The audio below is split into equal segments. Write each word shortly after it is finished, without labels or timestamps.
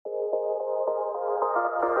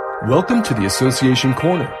Welcome to the Association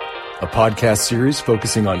Corner, a podcast series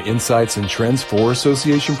focusing on insights and trends for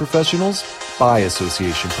association professionals by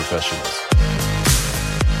association professionals.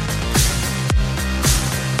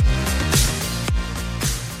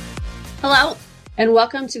 Hello, and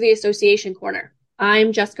welcome to the Association Corner.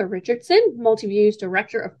 I'm Jessica Richardson, Multiview's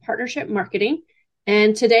Director of Partnership Marketing,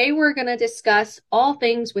 and today we're going to discuss all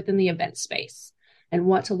things within the event space and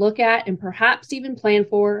what to look at and perhaps even plan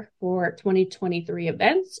for 2023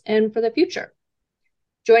 events and for the future.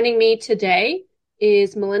 Joining me today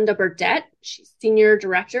is Melinda Burdett. She's Senior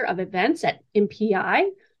Director of Events at MPI,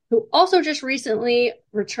 who also just recently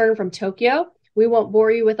returned from Tokyo. We won't bore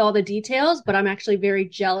you with all the details, but I'm actually very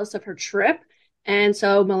jealous of her trip. And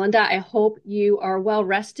so, Melinda, I hope you are well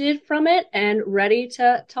rested from it and ready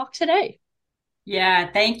to talk today.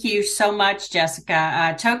 Yeah, thank you so much,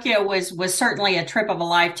 Jessica. Tokyo was certainly a trip of a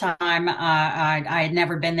lifetime. I had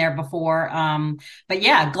never been there before. But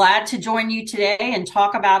yeah, glad to join you today and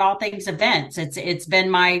talk about all things events. It's been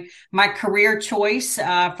my career choice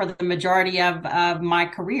for the majority of my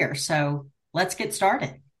career. So let's get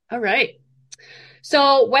started. All right.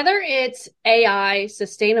 So whether it's AI,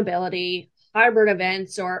 sustainability, hybrid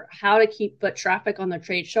events, or how to keep foot traffic on the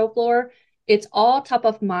trade show floor, it's all top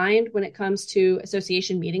of mind when it comes to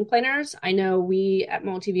association meeting planners. I know we at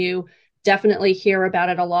Multiview definitely hear about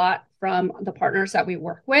it a lot from the partners that we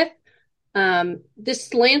work with.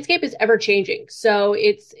 This landscape is ever changing, so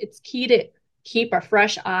it's key to keep a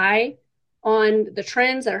fresh eye on the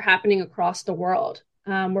trends that are happening across the world.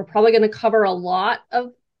 We're probably going to cover a lot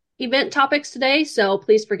of event topics today, so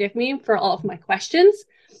please forgive me for all of my questions.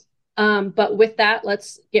 But with that,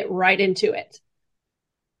 let's get right into it.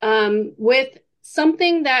 With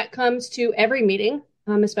something that comes to every meeting,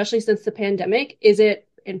 especially since the pandemic, is it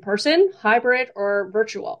in person, hybrid, or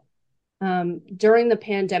virtual? During the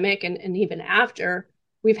pandemic and even after,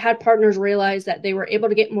 we've had partners realize that they were able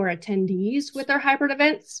to get more attendees with their hybrid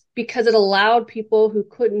events because it allowed people who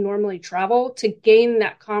couldn't normally travel to gain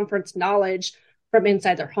that conference knowledge from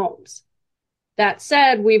inside their homes. That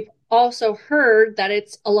said, we've also heard that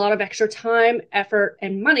it's a lot of extra time, effort,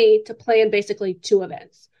 and money to plan basically two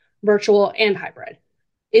events, virtual and hybrid.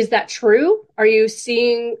 Is that true? Are you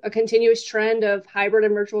seeing a continuous trend of hybrid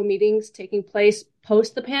and virtual meetings taking place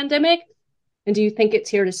post the pandemic? And do you think it's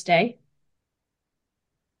here to stay?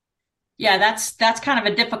 Yeah, that's kind of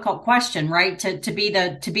a difficult question, right? To be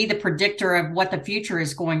the predictor of what the future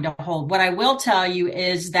is going to hold. What I will tell you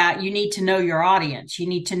is that you need to know your audience. You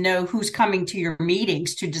need to know who's coming to your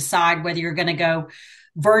meetings to decide whether you're going to go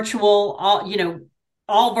virtual,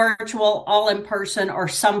 all virtual, all in person, or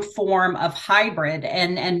some form of hybrid,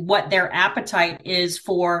 and what their appetite is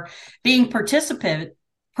for being participative.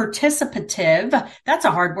 That's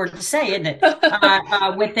a hard word to say, isn't it?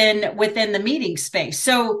 Within the meeting space.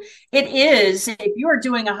 So it is, if you're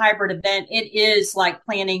doing a hybrid event, it is like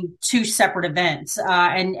planning two separate events.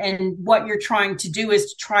 And what you're trying to do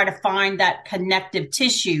is to try to find that connective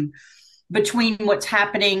tissue between what's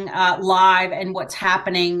happening live and what's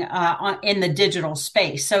happening in the digital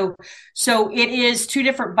space. So it is two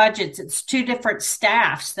different budgets. It's two different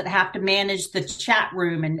staffs that have to manage the chat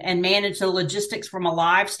room and manage the logistics from a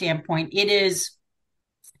live standpoint. It is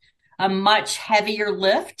a much heavier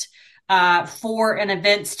lift for an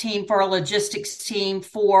events team, for a logistics team,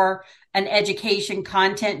 for an education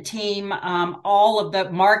content team, all of the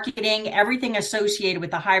marketing, everything associated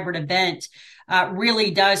with the hybrid event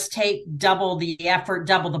really does take double the effort,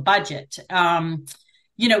 double the budget.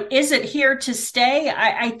 Is it here to stay?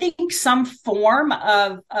 I think some form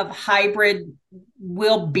of hybrid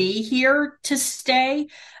will be here to stay.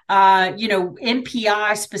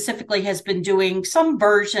 MPI specifically has been doing some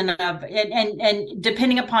version of, and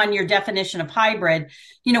depending upon your definition of hybrid,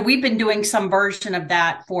 we've been doing some version of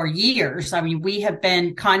that for years. I mean, we have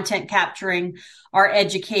been content capturing our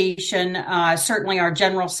education, certainly our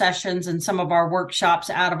general sessions and some of our workshops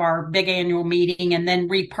out of our big annual meeting, and then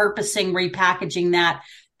repackaging that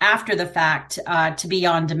after the fact to be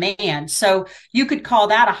on demand. So you could call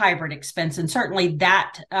that a hybrid expense. And certainly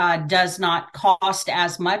that does not cost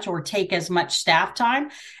as much or take as much staff time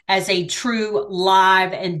as a true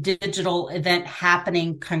live and digital event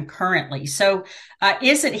happening concurrently. So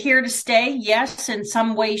is it here to stay? Yes, in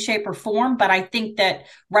some way, shape, or form. But I think that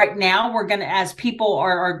right now we're going to, as people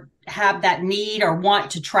are have that need or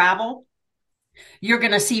want to travel, you're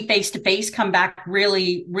going to see face-to-face come back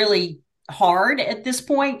really, really hard at this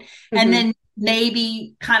point. Mm-hmm. And then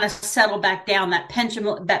maybe kind of settle back down. That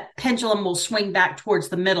pendulum will swing back towards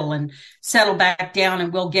the middle and settle back down,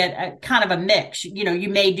 and we'll get a kind of a mix. You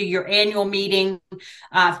may do your annual meeting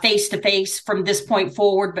face to face from this point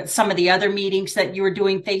forward, but some of the other meetings that you were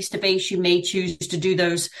doing face to face, you may choose to do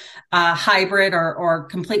those hybrid or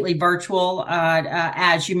completely virtual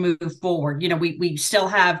as you move forward. We still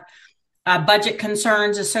have budget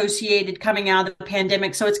concerns associated coming out of the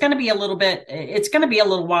pandemic. So it's going to be a little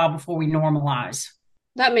while before we normalize.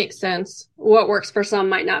 That makes sense. What works for some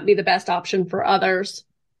might not be the best option for others.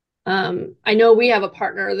 I know we have a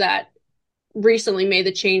partner that recently made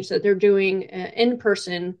the change that they're doing an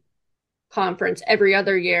in-person conference every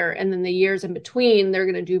other year. And then the years in between, they're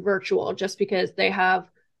going to do virtual just because they have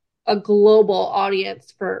a global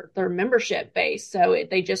audience for their membership base. So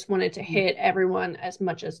they just wanted to hit everyone as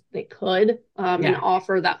much as they could and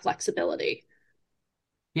offer that flexibility.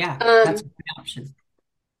 Yeah, that's a good option.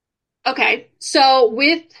 Okay, so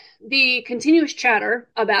with the continuous chatter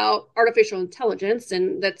about artificial intelligence,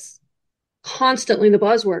 and that's constantly the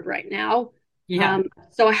buzzword right now,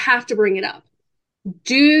 so I have to bring it up.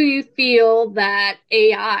 Do you feel that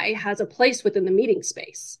AI has a place within the meeting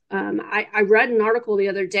space? I read an article the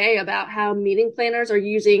other day about how meeting planners are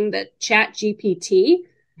using the Chat GPT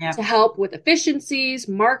to help with efficiencies,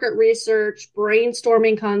 market research,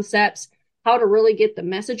 brainstorming concepts, how to really get the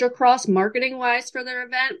message across marketing-wise for their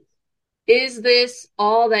event. Is this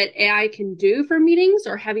all that AI can do for meetings,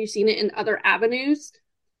 or have you seen it in other avenues?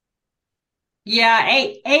 Yeah,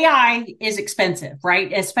 AI is expensive,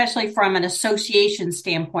 right? Especially from an association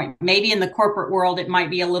standpoint. Maybe in the corporate world, it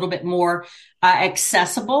might be a little bit more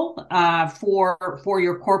accessible for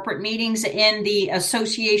your corporate meetings. In the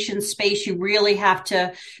association space, you really have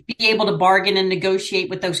to be able to bargain and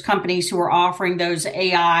negotiate with those companies who are offering those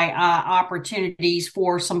AI opportunities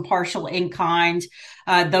for some partial in kind,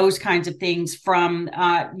 those kinds of things from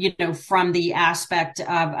the aspect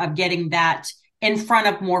of getting that in front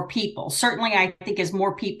of more people. Certainly, I think as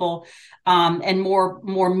more people and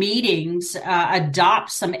more meetings adopt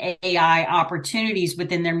some AI opportunities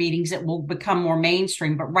within their meetings, it will become more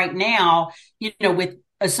mainstream. But right now, with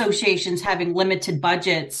associations having limited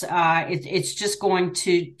budgets, it's just going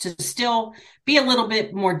to still be a little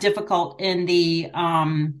bit more difficult in the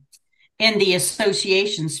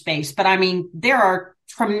association space. But I mean, there are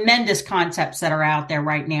tremendous concepts that are out there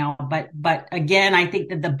right now. But again, I think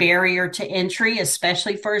that the barrier to entry,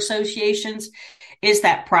 especially for associations, is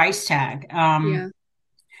that price tag. And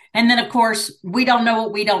then, of course, we don't know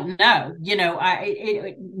what we don't know.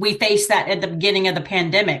 We faced that at the beginning of the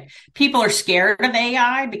pandemic. People are scared of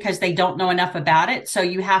AI because they don't know enough about it. So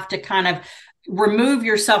you have to kind of remove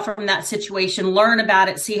yourself from that situation, learn about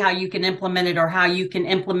it, see how you can implement it or how you can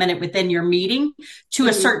implement it within your meeting to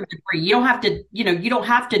a certain degree. You don't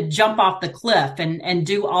have to jump off the cliff and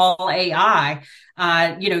do all AI.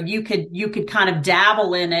 You could kind of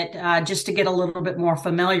dabble in it just to get a little bit more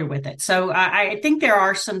familiar with it. So I think there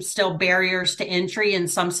are some still barriers to entry in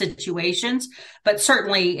some situations, but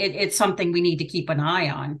certainly it's something we need to keep an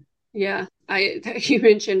eye on. Yeah. You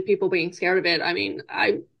mentioned people being scared of it. I mean,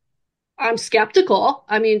 I'm skeptical.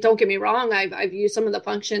 I mean, don't get me wrong. I've used some of the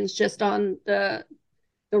functions just on the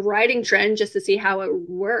writing trend just to see how it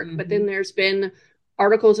worked. Mm-hmm. But then there's been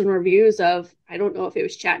articles and reviews of, I don't know if it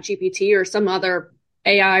was Chat GPT or some other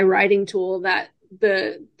AI writing tool that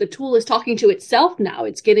the tool is talking to itself now.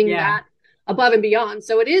 It's getting that above and beyond.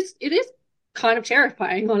 So it is kind of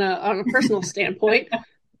terrifying on a personal standpoint.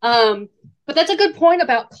 But that's a good point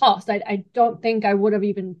about cost. I don't think I would have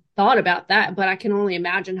even thought about that, but I can only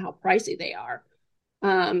imagine how pricey they are.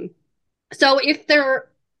 So if they're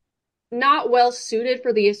not well suited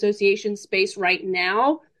for the association space right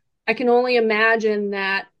now, I can only imagine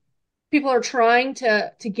that people are trying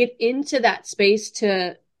to get into that space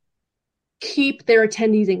to keep their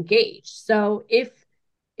attendees engaged. So if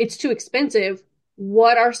it's too expensive,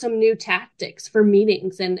 what are some new tactics for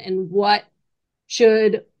meetings and what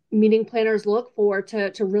should meeting planners look for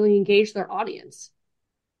to really engage their audience?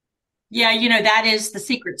 Yeah, that is the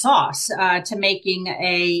secret sauce to making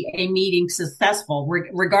a meeting successful,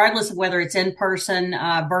 regardless of whether it's in person,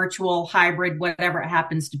 virtual, hybrid, whatever it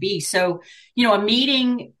happens to be. So, a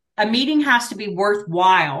meeting has to be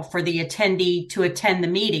worthwhile for the attendee to attend the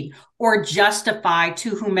meeting or justify to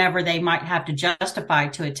whomever they might have to justify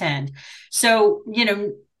to attend. So,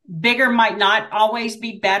 bigger might not always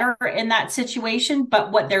be better in that situation,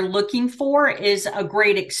 but what they're looking for is a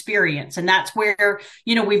great experience. And that's where,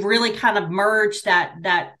 we've really kind of merged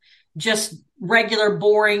that just regular,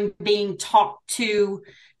 boring, being talked to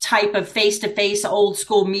type of face-to-face old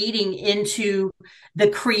school meeting into the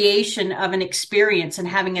creation of an experience and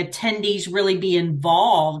having attendees really be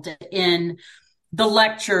involved in the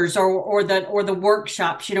lectures or the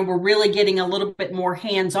workshops. We're really getting a little bit more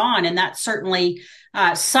hands-on, and that's certainly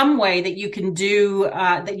some way that you can do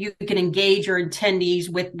that you can engage your attendees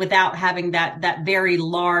without having that very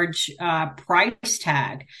large price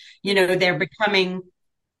tag. They're becoming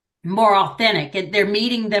more authentic, and they're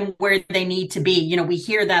meeting them where they need to be. We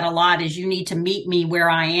hear that a lot, is you need to meet me where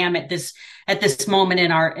I am at this moment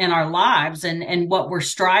in our lives. And what we're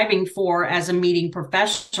striving for as a meeting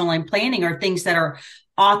professional and planning are things that are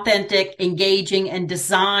authentic, engaging, and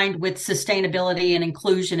designed with sustainability and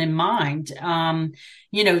inclusion in mind.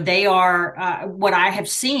 They are what I have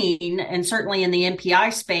seen, and certainly in the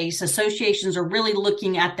MPI space, associations are really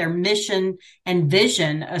looking at their mission and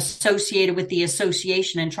vision associated with the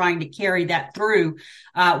association and trying to carry that through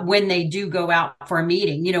when they do go out for a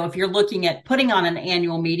meeting. If you're looking at putting on an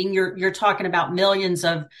annual meeting, you're talking about millions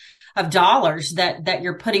of dollars that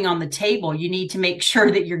you're putting on the table. You need to make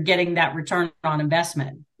sure that you're getting that return on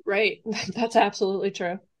investment. Right. That's absolutely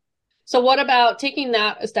true. So what about taking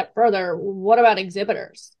that a step further? What about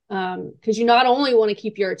exhibitors? Because you not only want to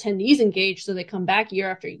keep your attendees engaged so they come back year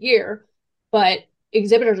after year, but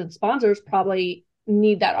exhibitors and sponsors probably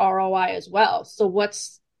need that ROI as well. So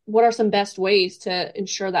what are some best ways to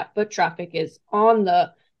ensure that foot traffic is on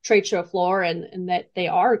the trade show floor and that they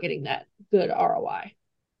are getting that good ROI?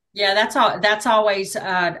 Yeah, that's always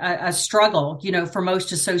a struggle, for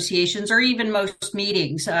most associations or even most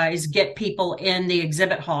meetings, is get people in the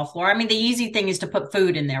exhibit hall floor. I mean, the easy thing is to put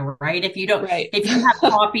food in there, right? If you have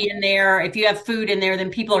coffee in there, if you have food in there, then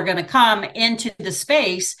people are going to come into the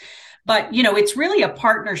space. But, it's really a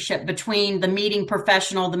partnership between the meeting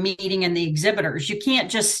professional, the meeting, and the exhibitors. You can't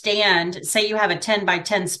just stand, say you have a 10 by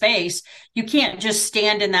 10 space. You can't just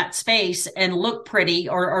stand in that space and look pretty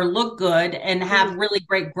or look good and have really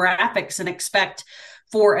great graphics and expect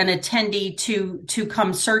for an attendee to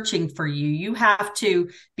come searching for you. You have to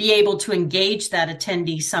be able to engage that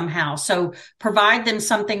attendee somehow. So provide them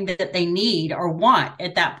something that they need or want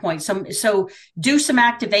at that point. So do some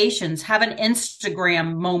activations, have an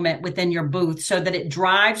Instagram moment within your booth so that it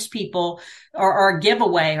drives people, or a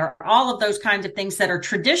giveaway, or all of those kinds of things that are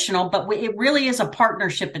traditional, but it really is a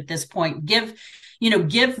partnership at this point. Give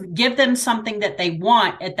them something that they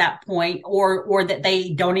want at that point, or that they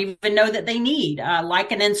don't even know that they need,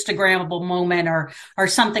 like an Instagrammable moment or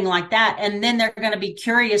something like that. And then they're going to be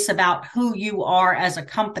curious about who you are as a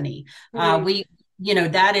company.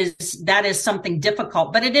 That is something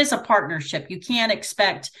difficult, but it is a partnership. You can't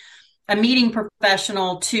expect a meeting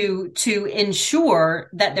professional to ensure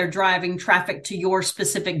that they're driving traffic to your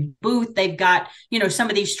specific booth. They've got, some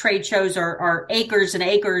of these trade shows are acres and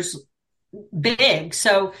acres big.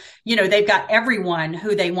 So, they've got everyone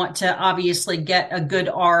who they want to obviously get a good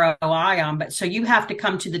ROI on. But so you have to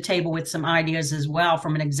come to the table with some ideas as well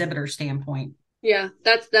from an exhibitor standpoint. Yeah,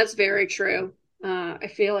 that's very true. I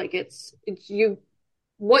feel like it's you,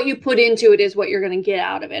 what you put into it is what you're going to get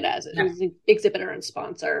out of it as an exhibitor and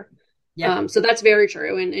sponsor. Yeah. So that's very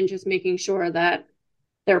true. And just making sure that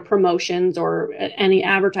their promotions or any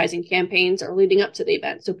advertising campaigns are leading up to the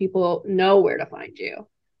event so people know where to find you.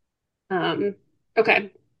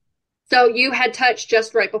 Okay. So you had touched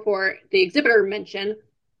just right before the exhibitor mention,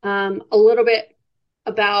 a little bit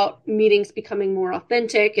about meetings becoming more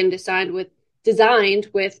authentic and designed with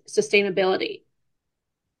sustainability.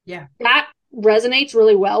 Yeah. That resonates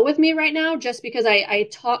really well with me right now, just because I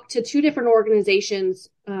talked to two different organizations,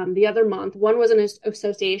 the other month. One was an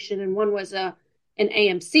association and one was an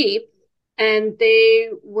AMC. And they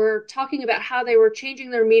were talking about how they were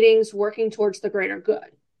changing their meetings, working towards the greater good.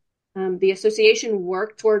 The association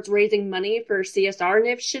worked towards raising money for CSR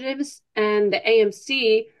initiatives, and the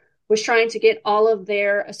AMC was trying to get all of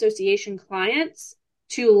their association clients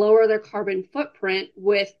to lower their carbon footprint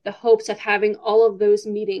with the hopes of having all of those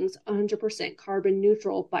meetings 100% carbon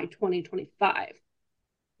neutral by 2025.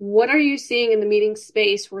 What are you seeing in the meeting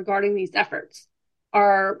space regarding these efforts?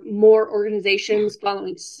 Are more organizations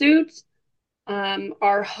following suit?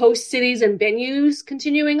 Are host cities and venues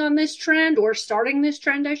continuing on this trend, or starting this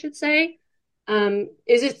trend, I should say?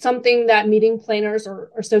 Is it something that meeting planners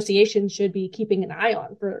or associations should be keeping an eye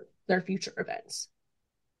on for their future events?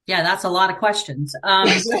 Yeah, that's a lot of questions.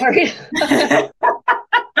 Sorry.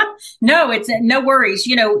 No, it's no worries.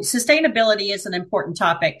 Sustainability is an important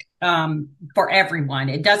topic for everyone.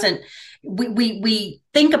 It doesn't. We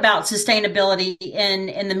think about sustainability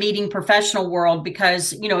in the meeting professional world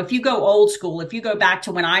because if you go old school, if you go back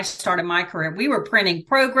to when I started my career, we were printing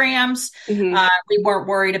programs. Mm-hmm. We weren't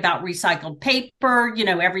worried about recycled paper.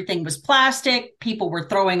 Everything was plastic. People were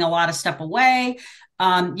throwing a lot of stuff away.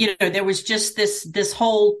 There was just this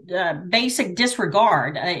whole basic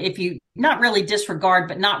disregard, if you not really disregard,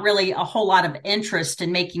 but not really a whole lot of interest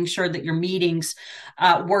in making sure that your meetings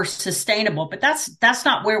were sustainable. But that's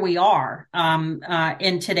not where we are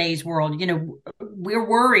in today's world. We're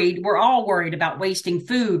worried. We're all worried about wasting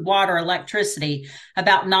food, water, electricity,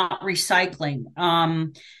 about not recycling.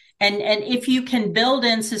 And if you can build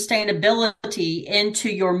in sustainability into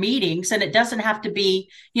your meetings, and it doesn't have to be,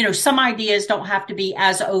 some ideas don't have to be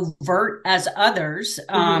as overt as others,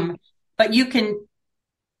 but you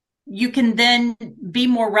can then be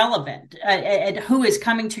more relevant at who is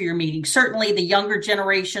coming to your meeting. Certainly the younger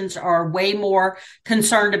generations are way more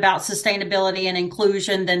concerned about sustainability and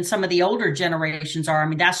inclusion than some of the older generations are. I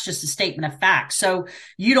mean, that's just a statement of fact. So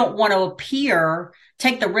you don't want to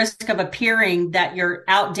take the risk of appearing that you're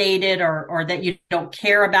outdated or that you don't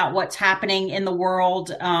care about what's happening in the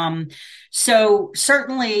world. So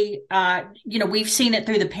certainly, we've seen it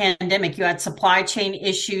through the pandemic. You had supply chain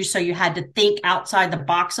issues, so you had to think outside the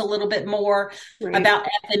box a little bit more about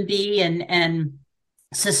F&B and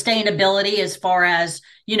sustainability as far as,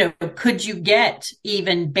 could you get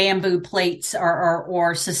even bamboo plates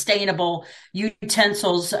or sustainable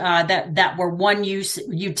utensils that were one use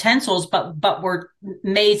utensils, but were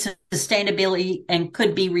made sustainably and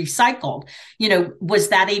could be recycled? Was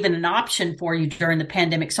that even an option for you during the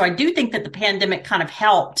pandemic? So I do think that the pandemic kind of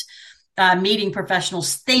helped meeting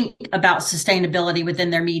professionals think about sustainability within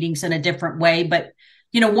their meetings in a different way. But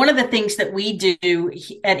one of the things that we do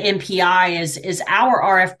at MPI is our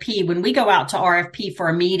RFP. When we go out to RFP for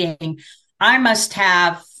a meeting, I must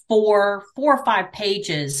have four or five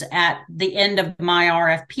pages at the end of my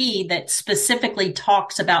RFP that specifically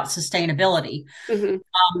talks about sustainability.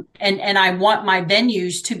 Mm-hmm. And I want my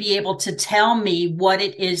venues to be able to tell me what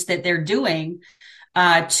it is that they're doing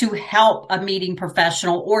to help a meeting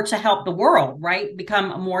professional or to help the world, right,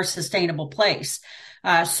 become a more sustainable place.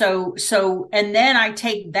 And then I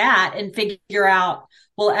take that and figure out,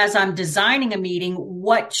 well, as I'm designing a meeting,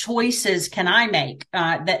 what choices can I make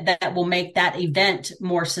that will make that event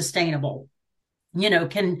more sustainable?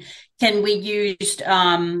 Can we use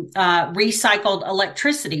recycled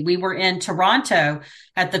electricity? We were in Toronto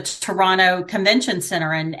at the Toronto Convention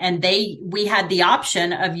Center, and we had the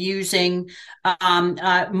option of using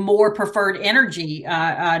more preferred energy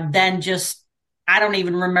than just, I don't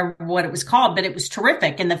even remember what it was called, but it was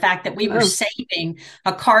terrific. And the fact that we were saving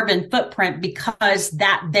a carbon footprint because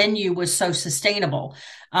that venue was so sustainable.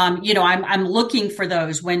 I'm looking for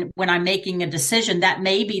those when I'm making a decision. That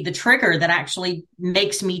may be the trigger that actually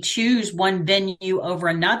makes me choose one venue over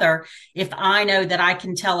another. If I know that I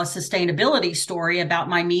can tell a sustainability story about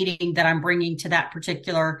my meeting that I'm bringing to that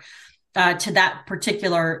particular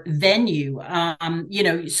venue.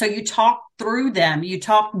 So you talk through them, you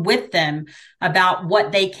talk with them about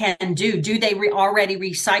what they can do. Do they already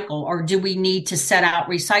recycle, or do we need to set out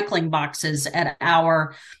recycling boxes at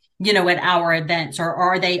our events, or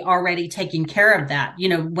are they already taking care of that?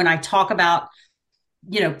 When I talk about,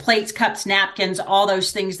 plates, cups, napkins, all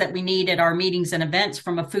those things that we need at our meetings and events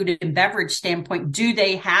from a food and beverage standpoint, do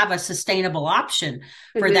they have a sustainable option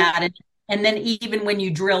for mm-hmm. that? And then even when you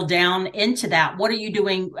drill down into that, what are you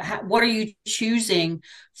doing? What are you choosing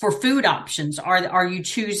for food options? Are you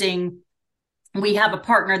choosing? We have a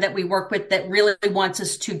partner that we work with that really wants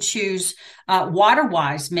us to choose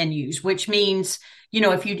water-wise menus, which means,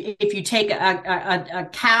 if you take a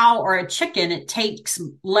cow or a chicken, it takes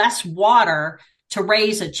less water to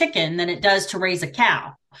raise a chicken than it does to raise a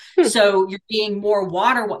cow. So you're being more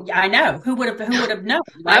water. I know. Who would have known?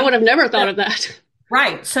 Right? I would have never thought of that.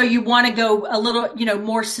 Right. So you want to go a little,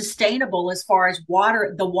 more sustainable as far as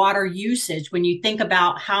the water usage. When you think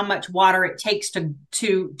about how much water it takes to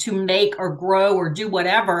make or grow or do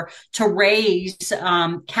whatever to raise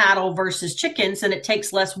cattle versus chickens, and it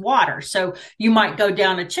takes less water. So you might go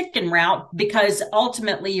down a chicken route because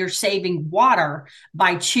ultimately you're saving water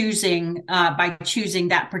by choosing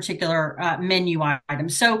that particular menu item.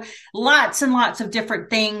 So lots and lots of different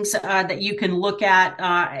things that you can look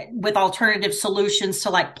at with alternative solutions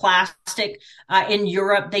to like plastic. In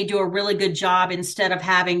Europe, they do a really good job. Instead of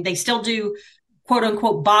they still do quote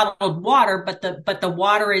unquote bottled water, but the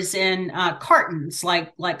water is in cartons,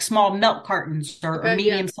 like small milk cartons or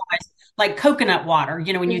medium size like coconut water.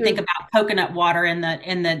 When you think Mm-hmm. about coconut water in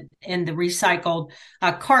the recycled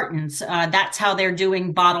cartons, that's how they're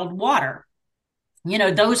doing bottled water.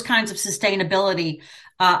 Those kinds of sustainability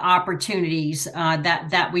opportunities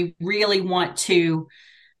that we really want to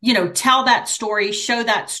tell that story, show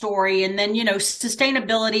that story. And then,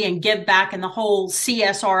 sustainability and give back and the whole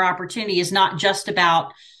CSR opportunity is not just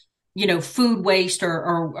about, food waste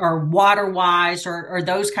or water wise or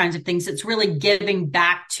those kinds of things. It's really giving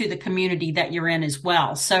back to the community that you're in as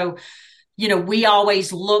well. So, we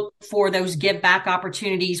always look for those give back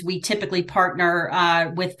opportunities. We typically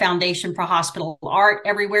partner with Foundation for Hospital Art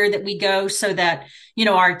everywhere that we go so that,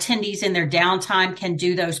 our attendees in their downtime can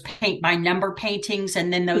do those paint by number paintings.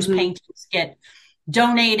 And then those paintings get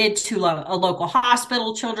donated to a local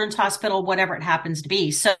hospital, children's hospital, whatever it happens to be.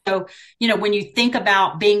 So, when you think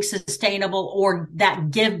about being sustainable or that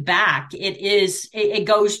give back, it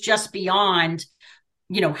goes just beyond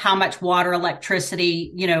how much water,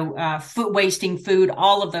 electricity, food, wasting food,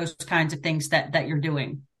 all of those kinds of things that you're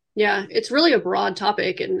doing. Yeah, it's really a broad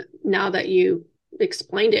topic. And now that you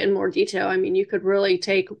explained it in more detail, I mean, you could really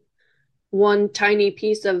take one tiny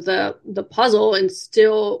piece of the puzzle and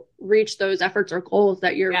still reach those efforts or goals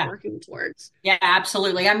that you're working towards. Yeah,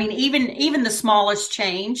 absolutely. I mean, even the smallest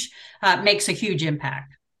change makes a huge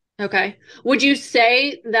impact. Okay. Would you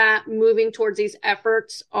say that moving towards these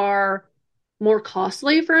efforts are more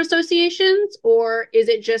costly for associations, or is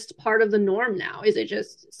it just part of the norm now? Is it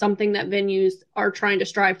just something that venues are trying to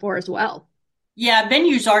strive for as well? Yeah,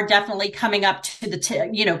 venues are definitely coming up to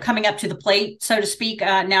the plate, so to speak,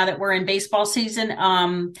 now that we're in baseball season,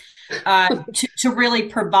 to really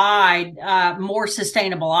provide more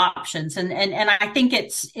sustainable options. And I think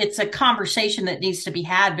it's a conversation that needs to be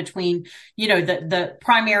had between, the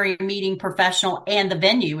primary meeting professional and the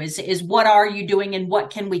venue is what are you doing and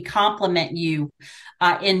what can we complement you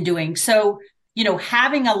in doing? So,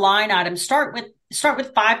 having a line item, start with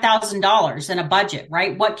 $5,000 in a budget,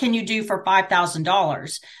 right? What can you do for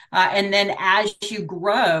 $5,000? And then as you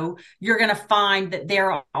grow, you're going to find that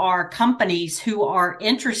there are companies who are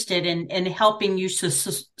interested in helping you to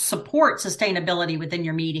support sustainability within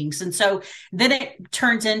your meetings. And so then it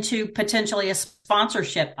turns into potentially a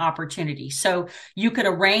sponsorship opportunity. So you could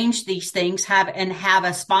arrange these things, have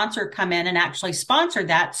a sponsor come in and actually sponsor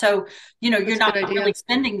that. So, you're not really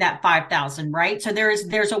spending that $5,000, right? So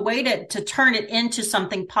there's a way to turn it into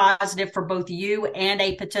something positive for both you and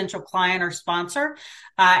a potential client or sponsor.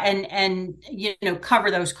 And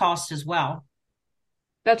cover those costs as well.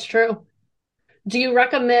 That's true. Do you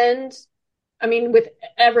recommend, I mean, with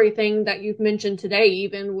everything that you've mentioned today,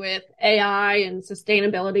 even with AI and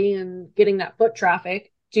sustainability and getting that foot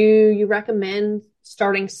traffic, do you recommend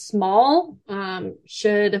starting small?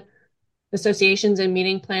 Should associations and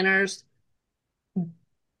meeting planners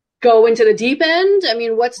go into the deep end? I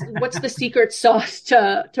mean, what's the secret sauce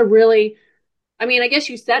to really, I mean, I guess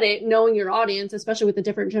you said it, knowing your audience, especially with the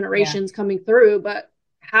different generations coming through, but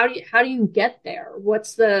how do you get there?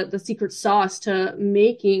 What's the secret sauce to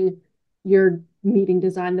making your meeting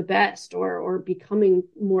design the best or becoming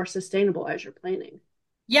more sustainable as you're planning?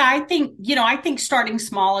 Yeah, I think starting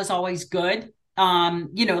small is always good.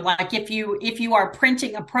 Like if you are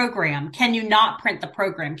printing a program, can you not print the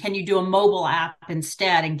program? Can you do a mobile app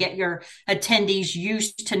instead and get your attendees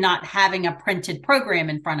used to not having a printed program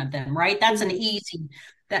in front of them, right? That's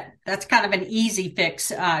that's kind of an easy fix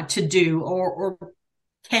to do. Or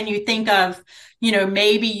can you think of,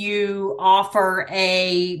 maybe you offer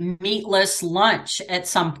a meatless lunch at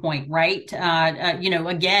some point, right?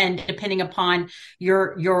 Again, depending upon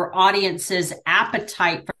your audience's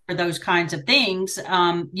appetite for those kinds of things,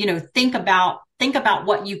 think about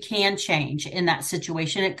what you can change in that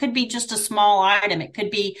situation. It could be just a small item. It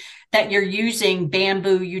could be that you're using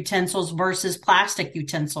bamboo utensils versus plastic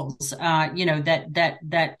utensils,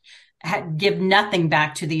 that give nothing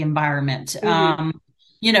back to the environment. Mm-hmm.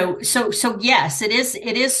 So yes, it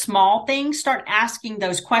is small things. Start asking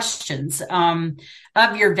those questions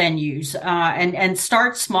of your venues and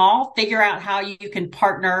start small. Figure out how you can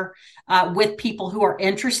partner with people who are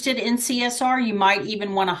interested in CSR. You might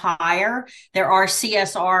even want to hire. There are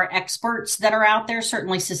CSR experts that are out there,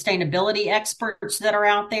 certainly sustainability experts that are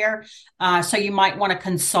out there. So you might want to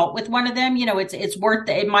consult with one of them.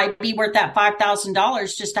 It might be worth that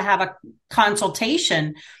 $5,000 just to have a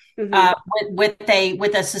consultation with a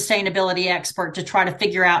sustainability expert to try to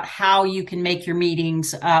figure out how you can make your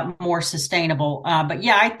meetings more sustainable. But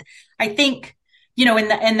yeah, I think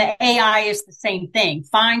and the AI is the same thing.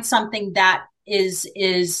 Find something that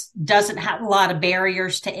doesn't have a lot of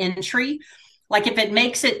barriers to entry, Like if it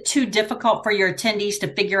makes it too difficult for your attendees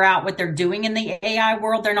to figure out what they're doing in the AI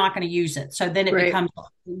world, they're not going to use it. So then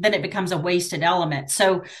it becomes a wasted element.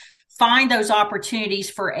 So find those opportunities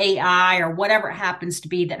for AI or whatever it happens to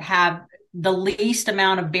be that have the least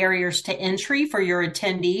amount of barriers to entry for your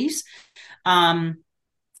attendees.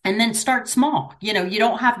 And then start small. You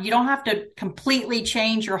don't have to completely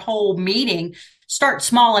change your whole meeting. Start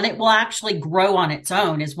small and it will actually grow on its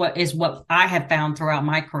own is what I have found throughout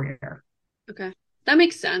my career. Okay. That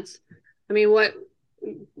makes sense. I mean, what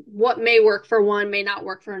may work for one may not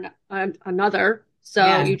work for another. So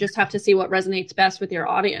yeah. You just have to see what resonates best with your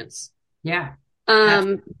audience. Yeah.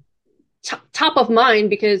 Top of mind,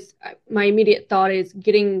 because my immediate thought is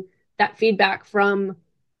getting that feedback from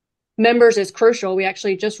members is crucial. We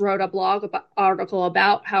actually just wrote a blog article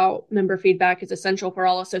about how member feedback is essential for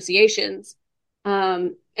all associations.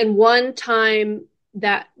 And a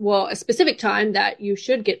specific time that you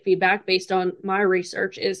should get feedback based on my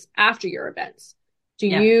research is after your events. Do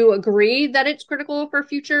you agree that it's critical for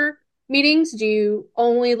future meetings? Do you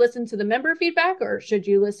only listen to the member feedback, or should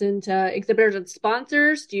you listen to exhibitors and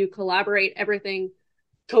sponsors? Do you collaborate everything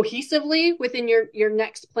cohesively within your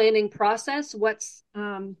next planning process? What's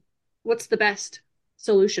the best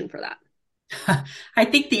solution for that? I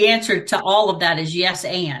think the answer to all of that is yes,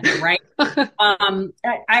 and right.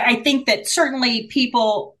 I think that certainly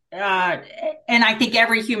people, and I think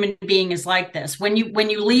every human being is like this. When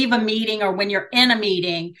you leave a meeting or when you're in a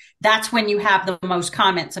meeting, that's when you have the most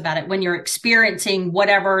comments about it. When you're experiencing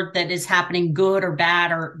whatever that is happening, good or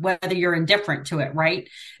bad, or whether you're indifferent to it, right?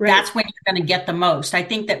 That's when you're going to get the most. I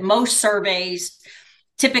think that most surveys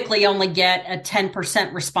typically only get a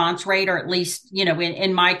 10% response rate, or at least,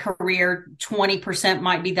 in my career, 20%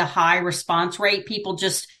 might be the high response rate. People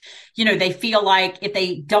just, they feel like if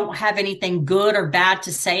they don't have anything good or bad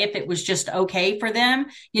to say, if it was just okay for them,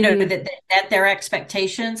 that their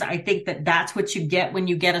expectations, I think that's what you get when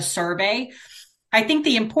you get a survey. I think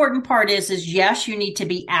the important part is yes, you need to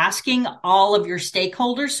be asking all of your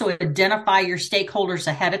stakeholders. So identify your stakeholders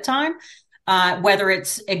ahead of time. Whether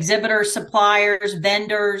it's exhibitors, suppliers,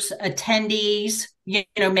 vendors, attendees,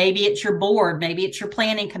 maybe it's your board, maybe it's your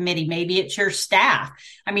planning committee, maybe it's your staff.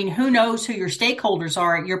 I mean, who knows who your stakeholders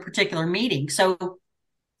are at your particular meeting? So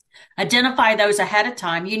identify those ahead of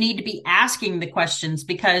time. You need to be asking the questions,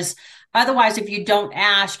 because otherwise, if you don't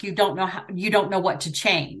ask, you don't know what to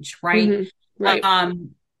change, right? Mm-hmm. Right.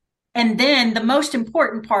 And then the most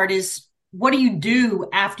important part is, what do you do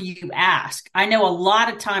after you ask? I know a lot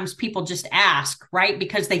of times people just ask, right?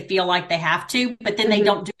 Because they feel like they have to, but then they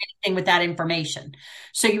don't do anything with that information.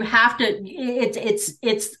 So you have to,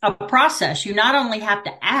 it's a process. You not only have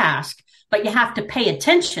to ask, but you have to pay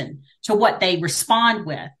attention to what they respond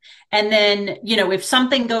with. And then, if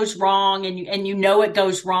something goes wrong and it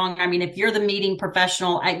goes wrong, I mean, if you're the meeting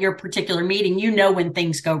professional at your particular meeting, when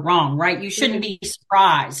things go wrong, right? You shouldn't be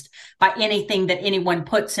surprised by anything that anyone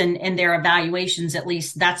puts in their evaluations. At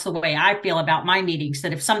least that's the way I feel about my meetings,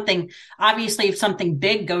 that if something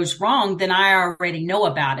big goes wrong, then I already know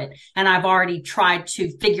about it. And I've already tried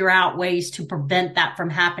to figure out ways to prevent that from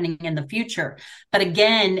happening in the future. But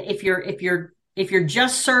again, if you're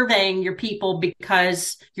just surveying your people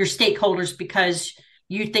because your stakeholders, because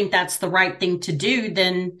you think that's the right thing to do,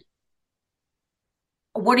 then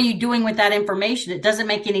what are you doing with that information? It doesn't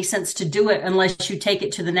make any sense to do it unless you take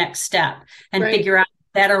it to the next step and figure out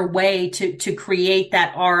a better way to create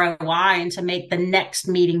that ROI and to make the next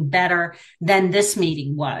meeting better than this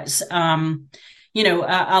meeting was.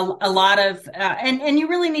 A lot of, and you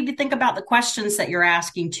really need to think about the questions that you're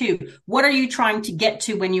asking too. What are you trying to get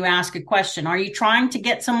to when you ask a question? Are you trying to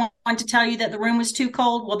get someone to tell you that the room was too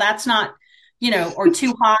cold? Well, that's not, or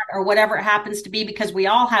too hot, or whatever it happens to be, because we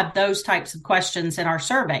all have those types of questions in our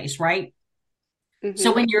surveys, right? Mm-hmm.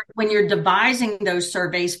 So when you're devising those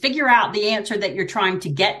surveys, figure out the answer that you're trying to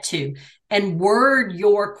get to and word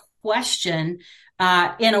your question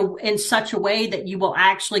in such a way that you will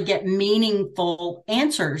actually get meaningful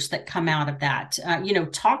answers that come out of that.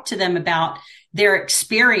 Talk to them about their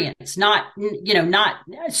experience, not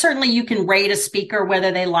certainly you can rate a speaker, whether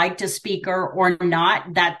they liked a speaker or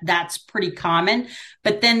not, that's pretty common.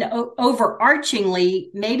 But then overarchingly,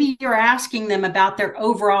 maybe you're asking them about their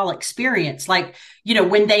overall experience. Like,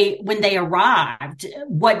 when they arrived,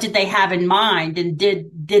 what did they have in mind? And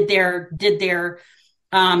did their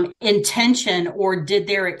intention or did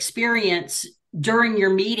their experience during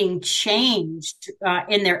your meeting changed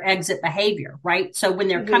in their exit behavior, right? So when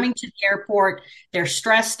they're coming to the airport, they're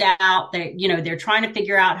stressed out. They're trying to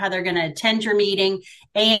figure out how they're going to attend your meeting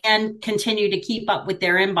and continue to keep up with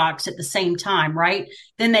their inbox at the same time, right?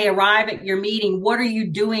 Then they arrive at your meeting. What are you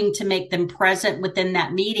doing to make them present within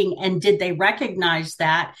that meeting? And did they recognize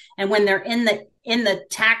that? And when they're in the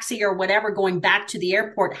taxi or whatever going back to the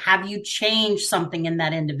airport, have you changed something in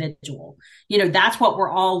that individual? That's what we're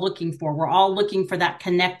all looking for. We're all looking for that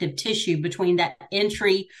connective tissue between that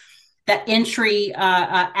entry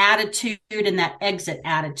attitude and that exit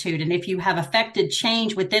attitude. And if you have affected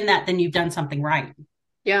change within that, then you've done something right.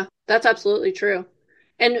 Yeah, that's absolutely true.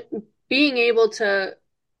 And being able to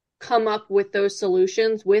come up with those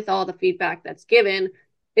solutions with all the feedback that's given,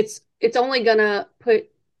 it's only gonna put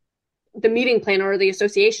the meeting planner or the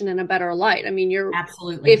association in a better light. I mean,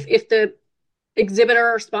 absolutely, if the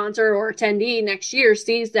exhibitor or sponsor or attendee next year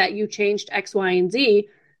sees that you changed X, Y, and Z,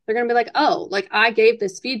 they're going to be like, oh, like I gave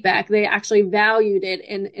this feedback. They actually valued it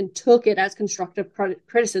and took it as constructive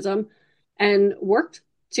criticism and worked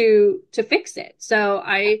to fix it. So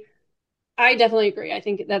I definitely agree. I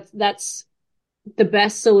think that's the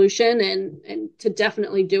best solution, and to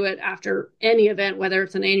definitely do it after any event, whether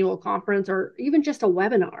it's an annual conference or even just a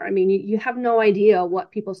webinar. I mean, you have no idea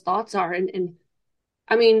what people's thoughts are. And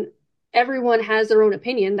I mean, everyone has their own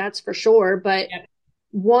opinion, that's for sure. But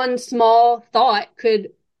one small thought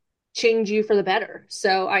could change you for the better.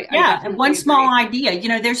 So and one small idea,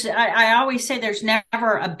 I always say there's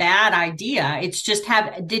never a bad idea. It's just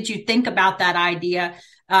did you think about that idea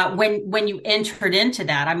when you entered into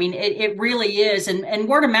that? I mean, it really is. And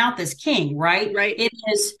word of mouth is king, right? Right. It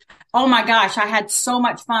is. Oh my gosh, I had so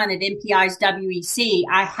much fun at MPI's WEC.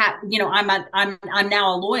 I'm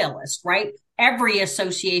now a loyalist, right? Every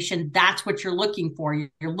association, that's what you're looking for.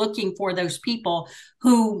 You're looking for those people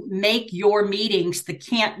who make your meetings the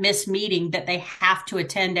can't miss meeting that they have to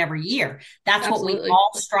attend every year. That's Absolutely. What we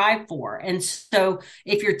all strive for. And so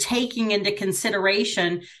if you're taking into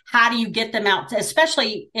consideration, how do you get them out,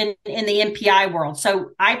 especially in the MPI world?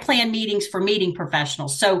 So I plan meetings for meeting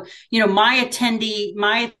professionals. So, my attendee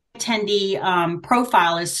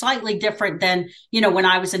profile is slightly different than, when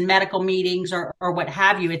I was in medical meetings or what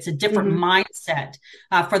have you. It's a different mindset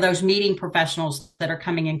for those meeting professionals that are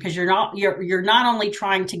coming in, because you're not only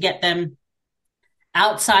trying to get them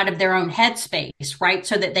outside of their own headspace, right?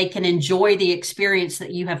 So that they can enjoy the experience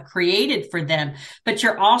that you have created for them. But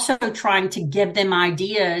you're also trying to give them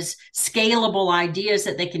ideas, scalable ideas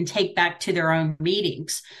that they can take back to their own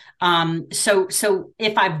meetings. So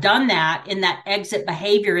if I've done that in that exit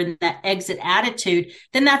behavior and that exit attitude,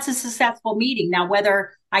 then that's a successful meeting. Now,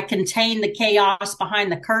 whether I contain the chaos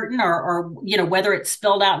behind the curtain or whether it's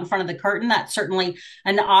spilled out in front of the curtain, that's certainly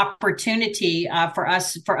an opportunity for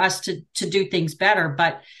us to do things better.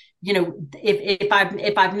 But if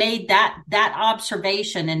I've made that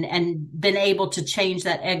observation and been able to change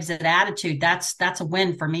that exit attitude, that's a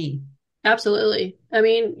win for me. Absolutely. I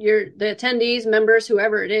mean, the attendees, members,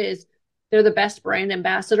 whoever it is, they're the best brand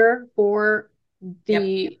ambassador for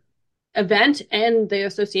the event and the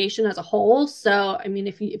association as a whole. So, I mean,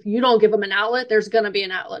 if you don't give them an outlet, there's going to be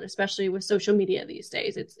an outlet, especially with social media these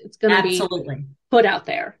days. It's going to be put out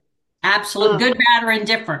there. Absolutely. Good, bad, or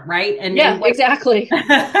indifferent, right? And exactly.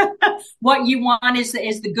 What you want is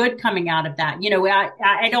the good coming out of that.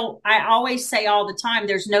 I always say all the time,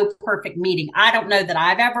 there's no perfect meeting. I don't know that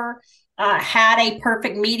I've ever had a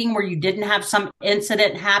perfect meeting where you didn't have some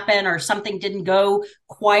incident happen or something didn't go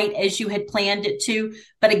quite as you had planned it to.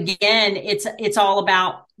 But again, it's all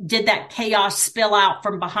about, did that chaos spill out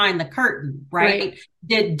from behind the curtain, right?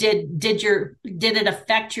 Did it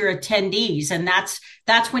affect your attendees? And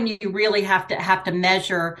that's when you really have to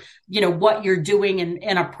measure, what you're doing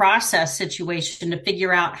in a process situation to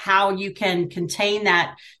figure out how you can contain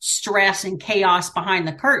that stress and chaos behind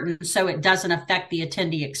the curtain so it doesn't affect the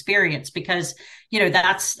attendee experience. Because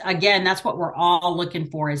that's what we're all looking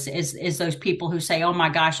for is those people who say, oh my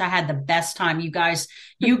gosh, I had the best time. You guys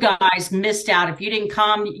missed out. If you didn't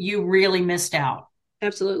come, you really missed out.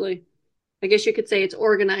 Absolutely. I guess you could say it's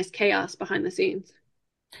organized chaos behind the scenes.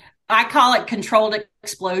 I call it controlled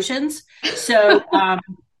explosions. So,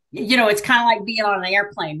 it's kind of like being on an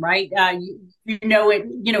airplane, right?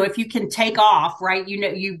 If you can take off, right,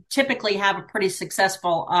 you typically have a pretty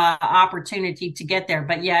successful opportunity to get there.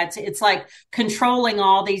 But yeah, it's like controlling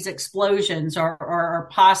all these explosions or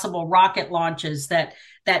possible rocket launches that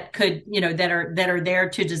could, that are there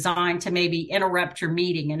to design to maybe interrupt your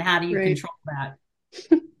meeting. And how do you control that?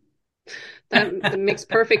 That makes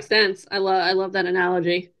perfect sense. I love that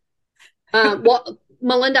analogy. Well,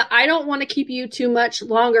 Melinda, I don't want to keep you too much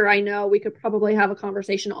longer. I know we could probably have a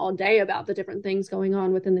conversation all day about the different things going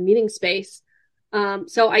on within the meeting space.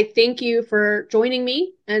 So I thank you for joining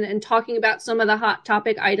me and talking about some of the hot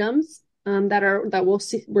topic items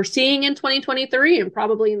that we're seeing in 2023 and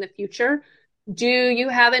probably in the future. Do you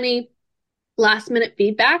have any last minute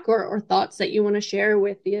feedback or thoughts that you want to share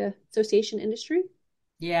with the association industry?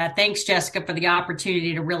 Yeah, thanks, Jessica, for the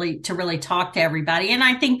opportunity to really talk to everybody. And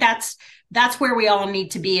I think that's where we all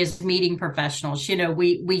need to be as meeting professionals. You know,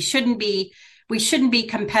 we shouldn't be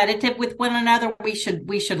competitive with one another. We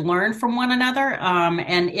should learn from one another.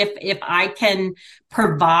 And if I can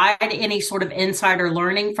provide any sort of insider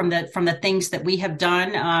learning from the things that we have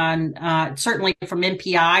done on certainly from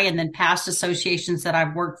MPI and then past associations that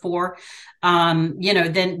I've worked for, then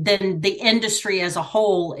the industry as a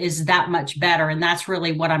whole is that much better. And that's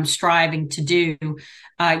really what I'm striving to do,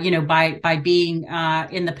 by being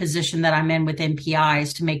in the position that I'm in with MPI,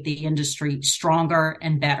 is to make the industry stronger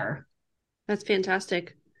and better. That's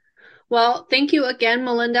fantastic. Well, thank you again,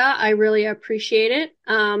 Melinda. I really appreciate it.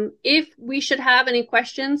 If we should have any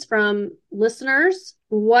questions from listeners,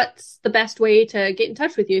 what's the best way to get in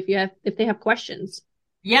touch with you if they have questions?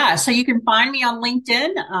 Yeah, so you can find me on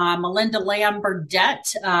LinkedIn. Melinda Lamb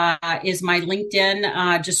Burdett is my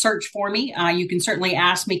LinkedIn. Just search for me. You can certainly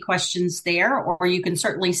ask me questions there, or you can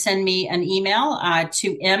certainly send me an email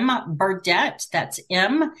to mburdette. That's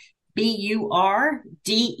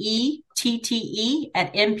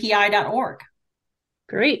MBURDETTE@mpi.org.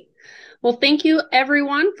 Great. Well, thank you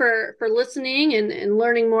everyone for listening and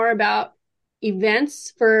learning more about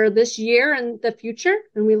events for this year and the future.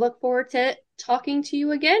 And we look forward to talking to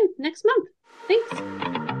you again next month.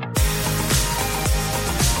 Thanks.